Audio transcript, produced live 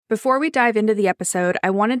Before we dive into the episode, I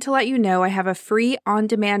wanted to let you know I have a free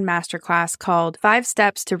on-demand masterclass called 5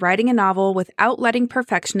 Steps to Writing a Novel Without Letting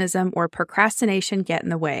Perfectionism or Procrastination Get in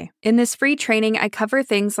the Way. In this free training, I cover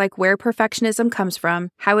things like where perfectionism comes from,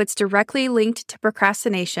 how it's directly linked to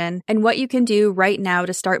procrastination, and what you can do right now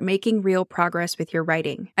to start making real progress with your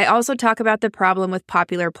writing. I also talk about the problem with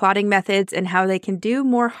popular plotting methods and how they can do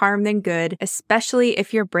more harm than good, especially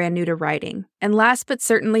if you're brand new to writing. And last but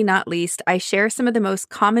certainly not least, I share some of the most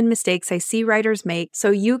common mistakes I see writers make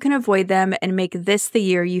so you can avoid them and make this the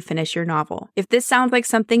year you finish your novel. If this sounds like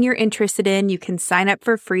something you're interested in, you can sign up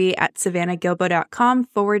for free at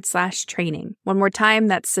savannahgilbo.com/training. One more time,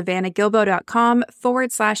 that's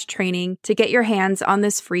savannahgilbo.com/training to get your hands on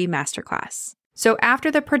this free masterclass. So after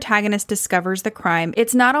the protagonist discovers the crime,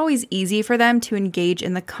 it's not always easy for them to engage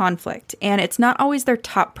in the conflict, and it's not always their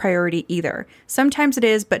top priority either. Sometimes it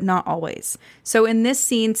is, but not always. So in this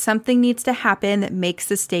scene, something needs to happen that makes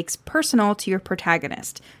the stakes personal to your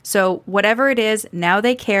protagonist. So whatever it is, now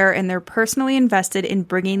they care and they're personally invested in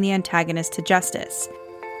bringing the antagonist to justice.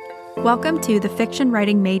 Welcome to the Fiction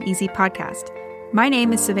Writing Made Easy podcast. My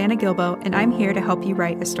name is Savannah Gilbo, and I'm here to help you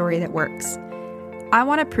write a story that works. I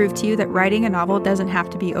want to prove to you that writing a novel doesn't have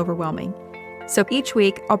to be overwhelming. So each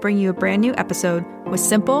week, I'll bring you a brand new episode with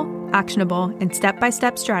simple, actionable, and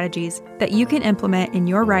step-by-step strategies that you can implement in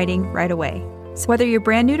your writing right away. So whether you're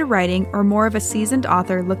brand new to writing or more of a seasoned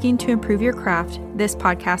author looking to improve your craft, this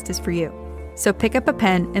podcast is for you. So pick up a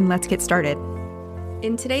pen and let's get started.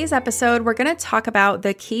 In today's episode, we're going to talk about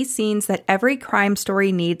the key scenes that every crime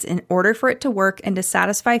story needs in order for it to work and to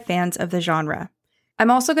satisfy fans of the genre. I'm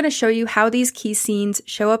also going to show you how these key scenes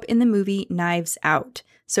show up in the movie Knives Out.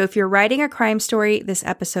 So if you're writing a crime story, this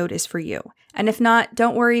episode is for you. And if not,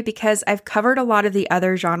 don't worry because I've covered a lot of the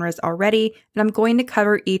other genres already, and I'm going to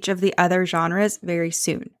cover each of the other genres very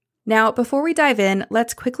soon. Now, before we dive in,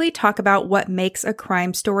 let's quickly talk about what makes a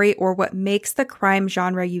crime story or what makes the crime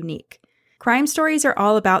genre unique. Crime stories are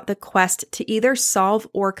all about the quest to either solve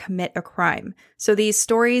or commit a crime. So these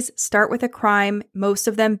stories start with a crime, most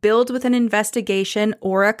of them build with an investigation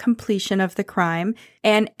or a completion of the crime,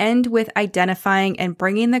 and end with identifying and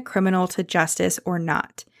bringing the criminal to justice or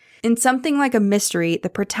not. In something like a mystery, the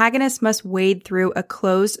protagonist must wade through a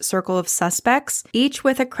closed circle of suspects, each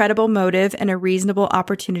with a credible motive and a reasonable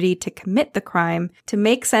opportunity to commit the crime, to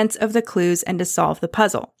make sense of the clues and to solve the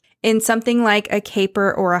puzzle. In something like a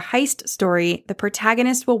caper or a heist story, the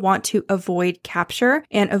protagonist will want to avoid capture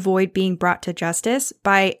and avoid being brought to justice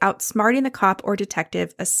by outsmarting the cop or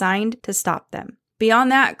detective assigned to stop them.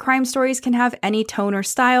 Beyond that, crime stories can have any tone or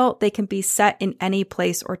style, they can be set in any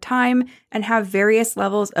place or time, and have various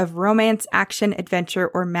levels of romance, action,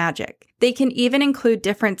 adventure, or magic. They can even include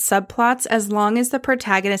different subplots as long as the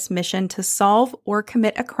protagonist's mission to solve or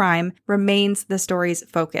commit a crime remains the story's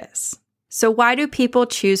focus. So why do people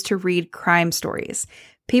choose to read crime stories?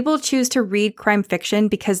 People choose to read crime fiction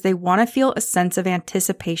because they want to feel a sense of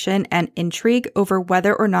anticipation and intrigue over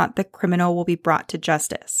whether or not the criminal will be brought to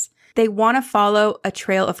justice. They want to follow a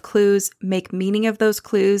trail of clues, make meaning of those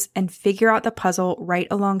clues, and figure out the puzzle right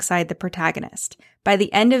alongside the protagonist. By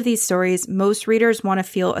the end of these stories, most readers want to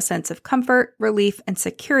feel a sense of comfort, relief, and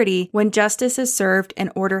security when justice is served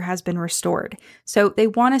and order has been restored. So they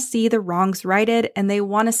want to see the wrongs righted and they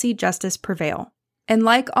want to see justice prevail. And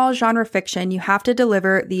like all genre fiction, you have to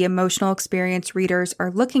deliver the emotional experience readers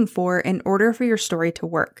are looking for in order for your story to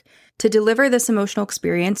work. To deliver this emotional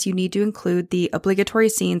experience, you need to include the obligatory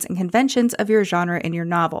scenes and conventions of your genre in your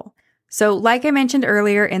novel. So like I mentioned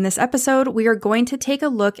earlier in this episode, we are going to take a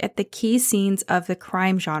look at the key scenes of the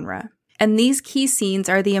crime genre. And these key scenes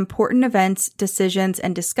are the important events, decisions,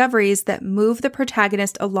 and discoveries that move the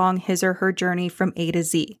protagonist along his or her journey from A to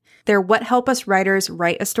Z. They're what help us writers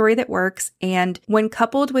write a story that works, and when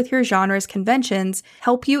coupled with your genre's conventions,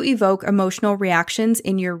 help you evoke emotional reactions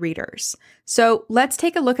in your readers. So let's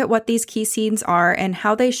take a look at what these key scenes are and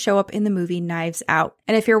how they show up in the movie Knives Out.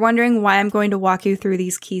 And if you're wondering why I'm going to walk you through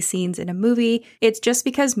these key scenes in a movie, it's just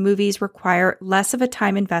because movies require less of a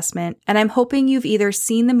time investment, and I'm hoping you've either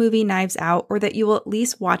seen the movie Knives Out or that you will at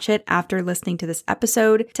least watch it after listening to this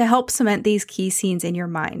episode to help cement these key scenes in your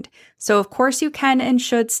mind. So of course you can and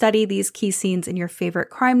should study these key scenes in your favorite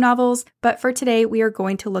crime novels, but for today we are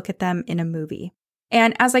going to look at them in a movie.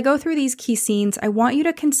 And as I go through these key scenes, I want you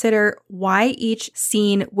to consider why each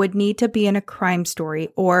scene would need to be in a crime story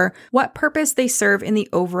or what purpose they serve in the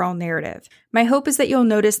overall narrative. My hope is that you'll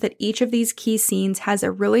notice that each of these key scenes has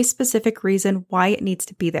a really specific reason why it needs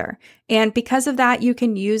to be there. And because of that, you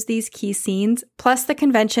can use these key scenes, plus the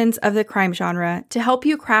conventions of the crime genre, to help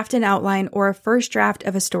you craft an outline or a first draft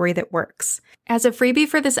of a story that works. As a freebie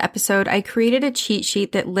for this episode, I created a cheat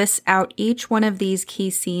sheet that lists out each one of these key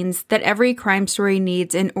scenes that every crime story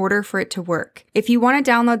needs in order for it to work. If you want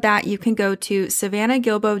to download that, you can go to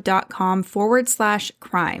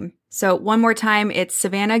savannahgilbo.com/crime. So one more time, it's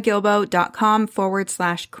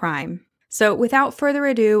savannahgilbo.com/crime. So without further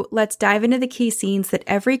ado, let's dive into the key scenes that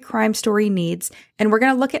every crime story needs, and we're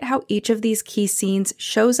going to look at how each of these key scenes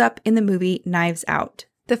shows up in the movie Knives Out.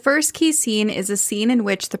 The first key scene is a scene in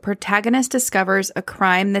which the protagonist discovers a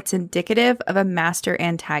crime that's indicative of a master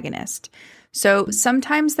antagonist. So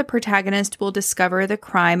sometimes the protagonist will discover the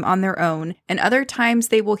crime on their own, and other times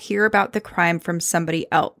they will hear about the crime from somebody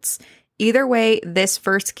else. Either way, this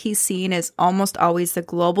first key scene is almost always the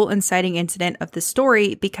global inciting incident of the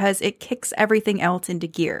story because it kicks everything else into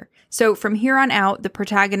gear. So from here on out, the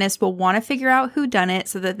protagonist will want to figure out who done it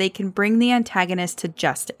so that they can bring the antagonist to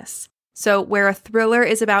justice. So where a thriller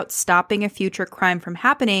is about stopping a future crime from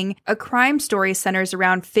happening, a crime story centers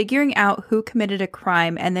around figuring out who committed a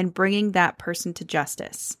crime and then bringing that person to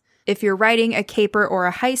justice. If you're writing a caper or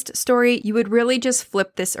a heist story, you would really just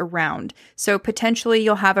flip this around. So potentially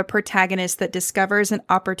you'll have a protagonist that discovers an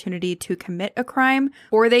opportunity to commit a crime,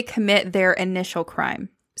 or they commit their initial crime.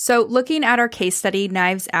 So looking at our case study,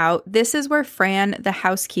 Knives Out, this is where Fran, the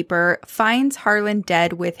housekeeper, finds Harlan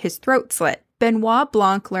dead with his throat slit. Benoit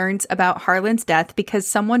Blanc learns about Harlan's death because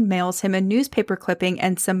someone mails him a newspaper clipping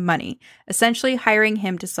and some money, essentially hiring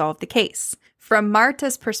him to solve the case. From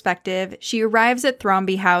Marta's perspective, she arrives at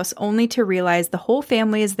Thrombey House only to realize the whole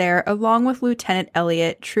family is there along with Lieutenant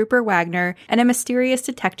Elliot, Trooper Wagner, and a mysterious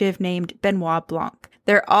detective named Benoit Blanc.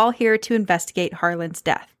 They're all here to investigate Harlan's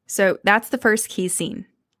death. So that's the first key scene.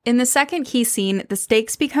 In the second key scene, the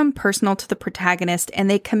stakes become personal to the protagonist and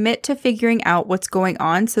they commit to figuring out what's going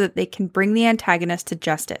on so that they can bring the antagonist to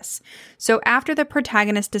justice. So after the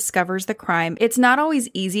protagonist discovers the crime, it's not always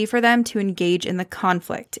easy for them to engage in the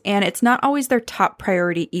conflict, and it's not always their top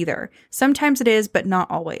priority either. Sometimes it is, but not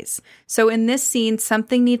always. So in this scene,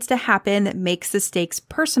 something needs to happen that makes the stakes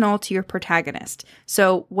personal to your protagonist.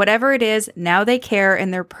 So whatever it is, now they care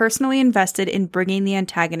and they're personally invested in bringing the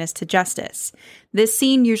antagonist to justice. This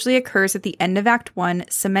scene usually occurs at the end of Act 1,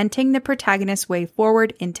 cementing the protagonist's way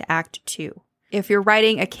forward into Act 2. If you're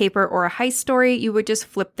writing a caper or a heist story, you would just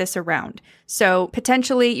flip this around. So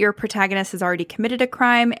potentially your protagonist has already committed a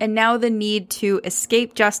crime, and now the need to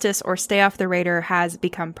escape justice or stay off the radar has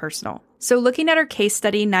become personal. So looking at our case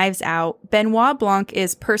study, Knives Out, Benoit Blanc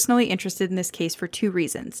is personally interested in this case for two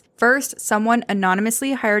reasons. First, someone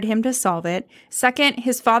anonymously hired him to solve it. Second,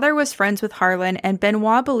 his father was friends with Harlan, and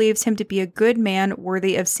Benoit believes him to be a good man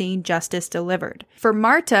worthy of seeing justice delivered. For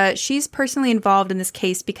Marta, she's personally involved in this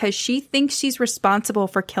case because she thinks she's responsible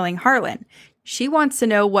for killing Harlan. She wants to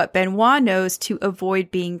know what Benoit knows to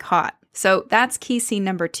avoid being caught. So that's key scene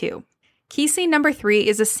number 2. Key scene number 3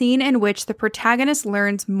 is a scene in which the protagonist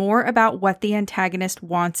learns more about what the antagonist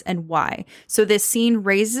wants and why. So this scene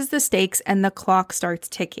raises the stakes and the clock starts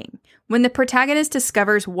ticking. When the protagonist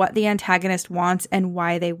discovers what the antagonist wants and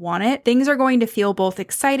why they want it, things are going to feel both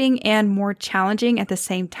exciting and more challenging at the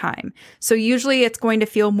same time. So usually it's going to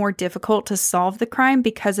feel more difficult to solve the crime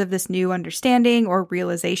because of this new understanding or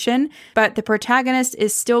realization, but the protagonist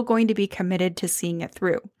is still going to be committed to seeing it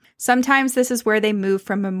through. Sometimes this is where they move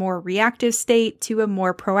from a more reactive state to a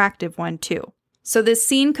more proactive one too. So this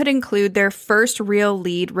scene could include their first real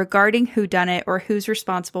lead regarding whodunit or who's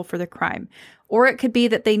responsible for the crime. Or it could be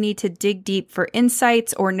that they need to dig deep for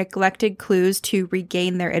insights or neglected clues to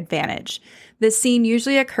regain their advantage. This scene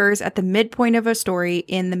usually occurs at the midpoint of a story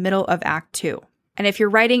in the middle of Act 2. And if you're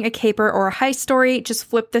writing a caper or a heist story, just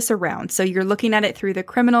flip this around. So you're looking at it through the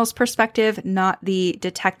criminal's perspective, not the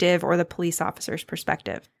detective or the police officer's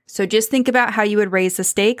perspective. So just think about how you would raise the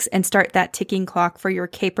stakes and start that ticking clock for your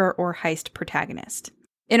caper or heist protagonist.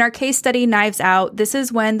 In our case study, Knives Out, this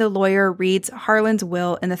is when the lawyer reads Harlan's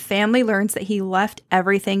will and the family learns that he left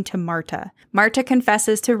everything to Marta. Marta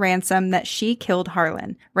confesses to Ransom that she killed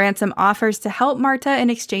Harlan. Ransom offers to help Marta in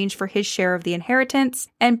exchange for his share of the inheritance,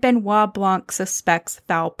 and Benoit Blanc suspects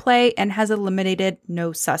foul play and has eliminated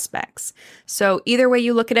no suspects. So either way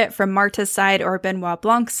you look at it, from Marta's side or Benoit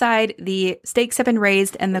Blanc's side, the stakes have been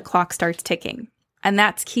raised and the clock starts ticking. And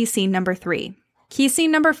that's key scene number 3. Key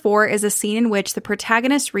scene number 4 is a scene in which the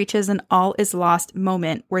protagonist reaches an all is lost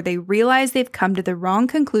moment where they realize they've come to the wrong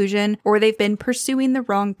conclusion or they've been pursuing the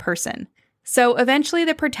wrong person. So eventually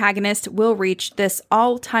the protagonist will reach this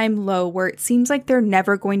all-time low where it seems like they're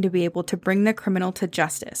never going to be able to bring the criminal to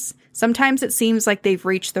justice. Sometimes it seems like they've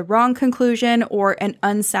reached the wrong conclusion or an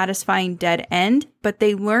unsatisfying dead end, but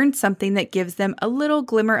they learned something that gives them a little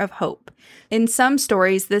glimmer of hope. In some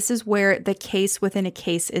stories, this is where the case within a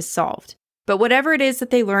case is solved. But whatever it is that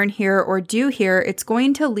they learn here or do here, it's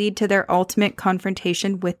going to lead to their ultimate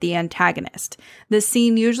confrontation with the antagonist. This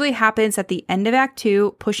scene usually happens at the end of Act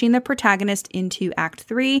 2, pushing the protagonist into Act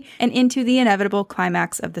 3 and into the inevitable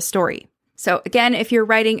climax of the story. So again, if you're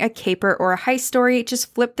writing a caper or a heist story,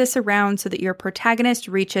 just flip this around so that your protagonist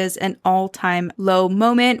reaches an all-time low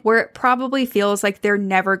moment where it probably feels like they're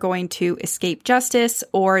never going to escape justice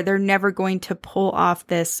or they're never going to pull off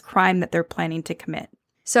this crime that they're planning to commit.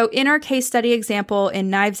 So in our case study example in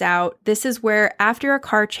Knives Out, this is where after a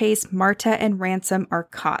car chase, Marta and Ransom are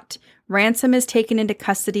caught. Ransom is taken into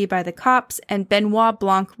custody by the cops and Benoit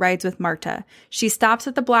Blanc rides with Marta. She stops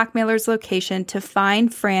at the blackmailer's location to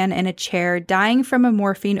find Fran in a chair dying from a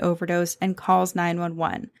morphine overdose and calls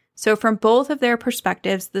 911. So from both of their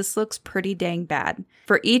perspectives, this looks pretty dang bad.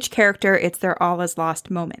 For each character, it's their all is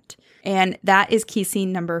lost moment. And that is key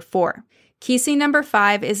scene number 4. Key scene number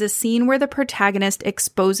 5 is a scene where the protagonist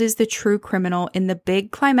exposes the true criminal in the big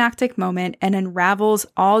climactic moment and unravels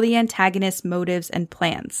all the antagonist's motives and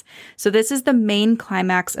plans. So this is the main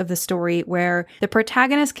climax of the story where the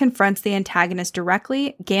protagonist confronts the antagonist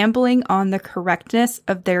directly, gambling on the correctness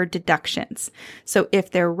of their deductions. So if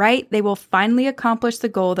they're right, they will finally accomplish the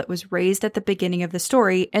goal that was raised at the beginning of the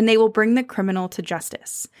story, and they will bring the criminal to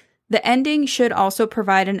justice. The ending should also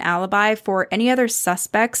provide an alibi for any other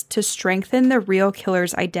suspects to strengthen the real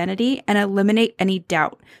killer's identity and eliminate any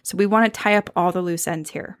doubt. So we want to tie up all the loose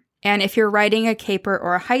ends here. And if you're writing a caper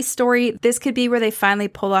or a heist story, this could be where they finally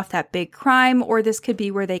pull off that big crime, or this could be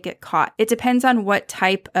where they get caught. It depends on what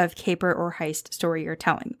type of caper or heist story you're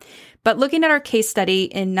telling. But looking at our case study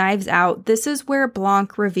in Knives Out, this is where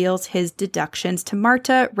Blanc reveals his deductions to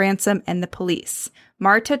Marta, Ransom, and the police.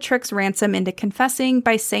 Marta tricks Ransom into confessing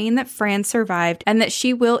by saying that Fran survived and that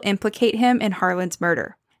she will implicate him in Harlan's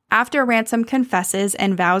murder. After Ransom confesses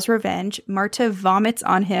and vows revenge, Marta vomits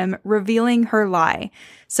on him, revealing her lie.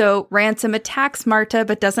 So Ransom attacks Marta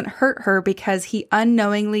but doesn't hurt her because he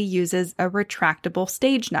unknowingly uses a retractable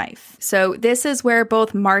stage knife. So this is where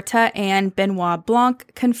both Marta and Benoit Blanc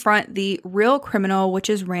confront the real criminal, which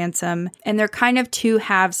is Ransom, and they're kind of two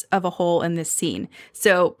halves of a whole in this scene.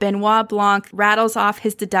 So Benoit Blanc rattles off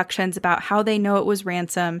his deductions about how they know it was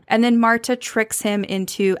Ransom, and then Marta tricks him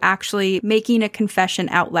into actually making a confession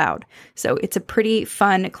out loud. So it's a pretty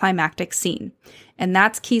fun climactic scene. And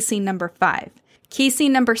that's key scene number 5. Key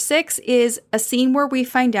scene number 6 is a scene where we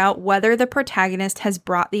find out whether the protagonist has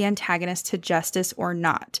brought the antagonist to justice or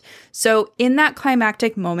not. So in that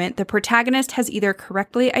climactic moment, the protagonist has either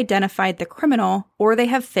correctly identified the criminal or they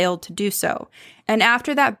have failed to do so. And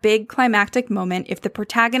after that big climactic moment, if the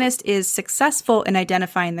protagonist is successful in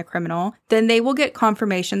identifying the criminal, then they will get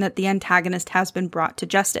confirmation that the antagonist has been brought to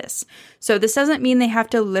justice. So this doesn't mean they have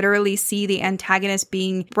to literally see the antagonist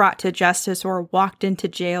being brought to justice or walked into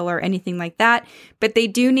jail or anything like that, but they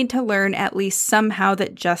do need to learn at least somehow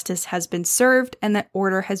that justice has been served and that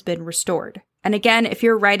order has been restored. And again, if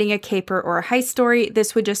you're writing a caper or a heist story,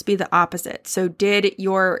 this would just be the opposite. So did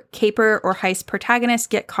your caper or heist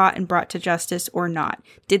protagonist get caught and brought to justice or not?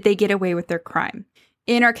 Did they get away with their crime?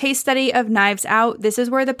 In our case study of Knives Out, this is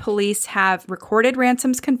where the police have recorded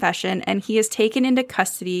Ransom's confession and he is taken into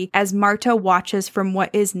custody as Marta watches from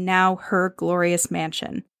what is now her glorious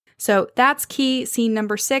mansion. So that's key scene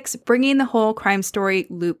number 6, bringing the whole crime story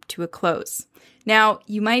loop to a close. Now,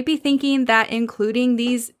 you might be thinking that including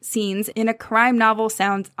these scenes in a crime novel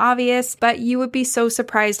sounds obvious, but you would be so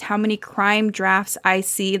surprised how many crime drafts I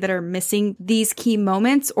see that are missing these key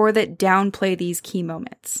moments or that downplay these key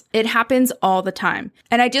moments. It happens all the time.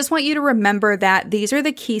 And I just want you to remember that these are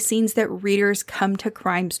the key scenes that readers come to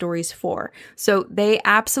crime stories for. So they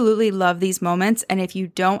absolutely love these moments, and if you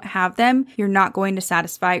don't have them, you're not going to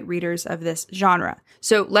satisfy readers of this genre.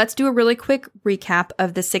 So let's do a really quick recap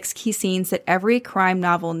of the 6 key scenes that every crime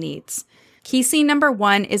novel needs. Key scene number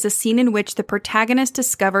 1 is a scene in which the protagonist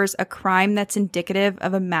discovers a crime that's indicative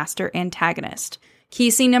of a master antagonist. Key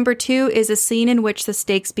scene number 2 is a scene in which the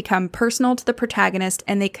stakes become personal to the protagonist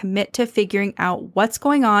and they commit to figuring out what's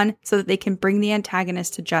going on so that they can bring the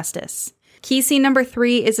antagonist to justice. Key scene number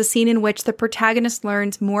 3 is a scene in which the protagonist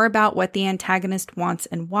learns more about what the antagonist wants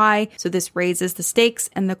and why, so this raises the stakes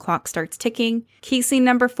and the clock starts ticking. Key scene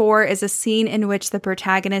number 4 is a scene in which the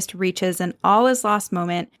protagonist reaches an all-is-lost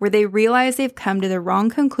moment where they realize they've come to the wrong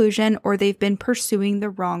conclusion or they've been pursuing the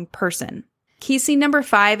wrong person. Key scene number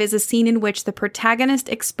 5 is a scene in which the protagonist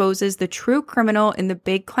exposes the true criminal in the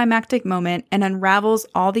big climactic moment and unravels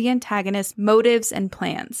all the antagonist's motives and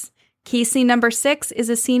plans. Key scene number 6 is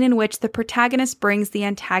a scene in which the protagonist brings the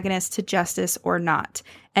antagonist to justice or not.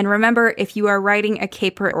 And remember, if you are writing a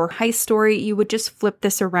caper or heist story, you would just flip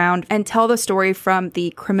this around and tell the story from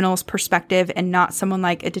the criminal's perspective and not someone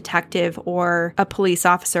like a detective or a police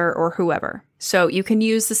officer or whoever. So you can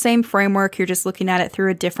use the same framework, you're just looking at it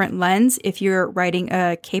through a different lens if you're writing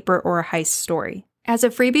a caper or a heist story. As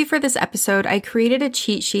a freebie for this episode, I created a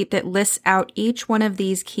cheat sheet that lists out each one of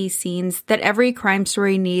these key scenes that every crime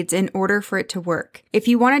story needs in order for it to work. If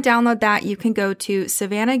you want to download that, you can go to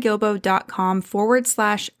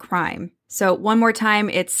savannahgilbo.com/crime. So one more time,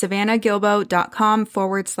 it's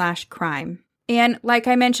savannahgilbo.com/crime. And like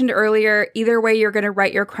I mentioned earlier, either way you're going to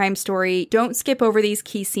write your crime story, don't skip over these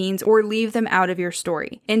key scenes or leave them out of your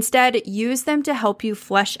story. Instead, use them to help you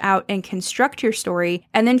flesh out and construct your story,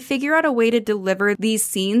 and then figure out a way to deliver these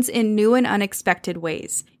scenes in new and unexpected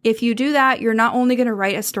ways. If you do that, you're not only going to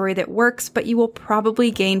write a story that works, but you will probably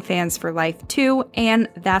gain fans for life too, and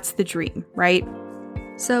that's the dream, right?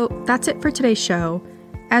 So that's it for today's show.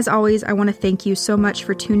 As always, I want to thank you so much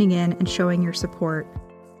for tuning in and showing your support.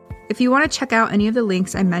 If you want to check out any of the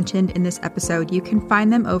links I mentioned in this episode, you can find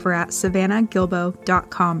them over at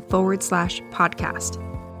savannahgilbo.com/podcast.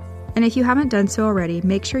 And if you haven't done so already,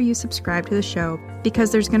 make sure you subscribe to the show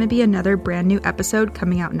because there's going to be another brand new episode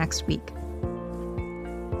coming out next week.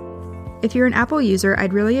 If you're an Apple user,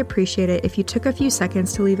 I'd really appreciate it if you took a few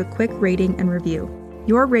seconds to leave a quick rating and review.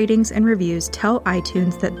 Your ratings and reviews tell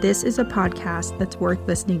iTunes that this is a podcast that's worth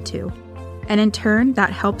listening to. And in turn, that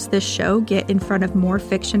helps this show get in front of more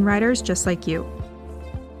fiction writers just like you.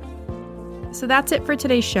 So that's it for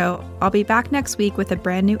today's show. I'll be back next week with a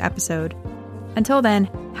brand new episode. Until then,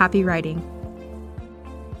 happy writing.